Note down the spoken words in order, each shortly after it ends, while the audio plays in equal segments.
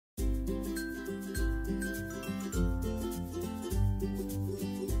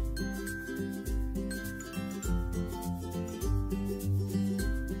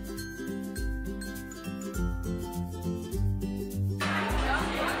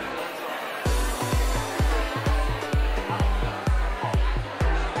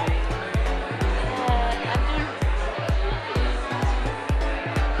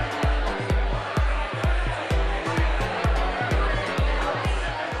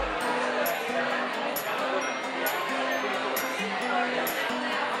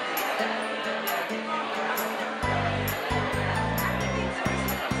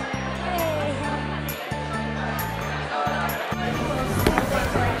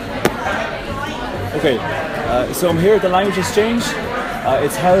Okay, so I'm here at the Language Exchange.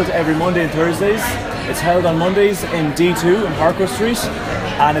 It's held every Monday and Thursdays. It's held on Mondays in D2 in Harcourt Street,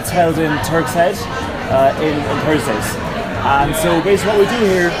 and it's held in Turk's Head in Thursdays. And so basically what we do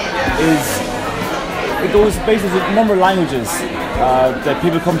here is, it goes basically a number of languages that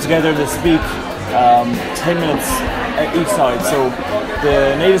people come together and they speak 10 minutes each side. So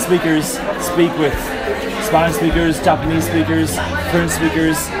the native speakers speak with Spanish speakers, Japanese speakers, French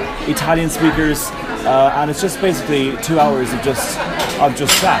speakers, Italian speakers, and it's just basically 2 hours of just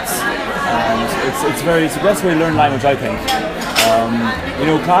chats. And it's the best way to learn language, I think. You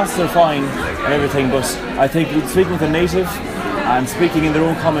know, classes are fine and everything, but I think speaking with a native and speaking in their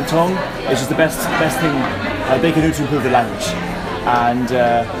own common tongue is just the best thing they can do to improve their language. And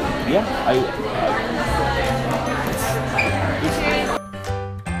yeah,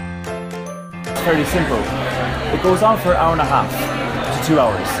 it's fairly simple. It goes on for an hour and a half to 2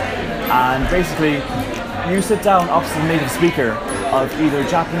 hours, and basically you sit down opposite a native speaker of either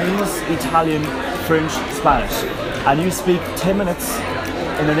Japanese, Italian, French, Spanish, and you speak 10 minutes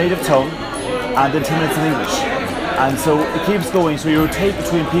in their native tongue and then 10 minutes in English. And so it keeps going, so you rotate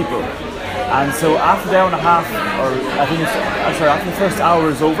between people. And so after the hour and a half, or I think after the first hour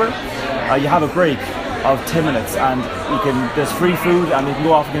is over, you have a break of 10 minutes, and there's free food, and you can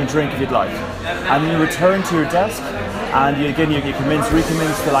go off and get a drink if you'd like. And then you return to your desk, and you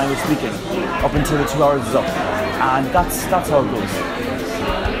recommence the language speaking up until the 2 hours is up. And that's how it goes.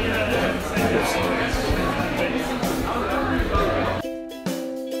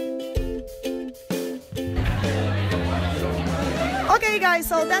 Okay guys,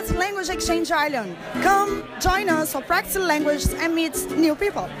 so that's Language Exchange Island. Come join us for practice language and meet new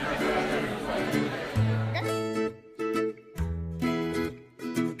people.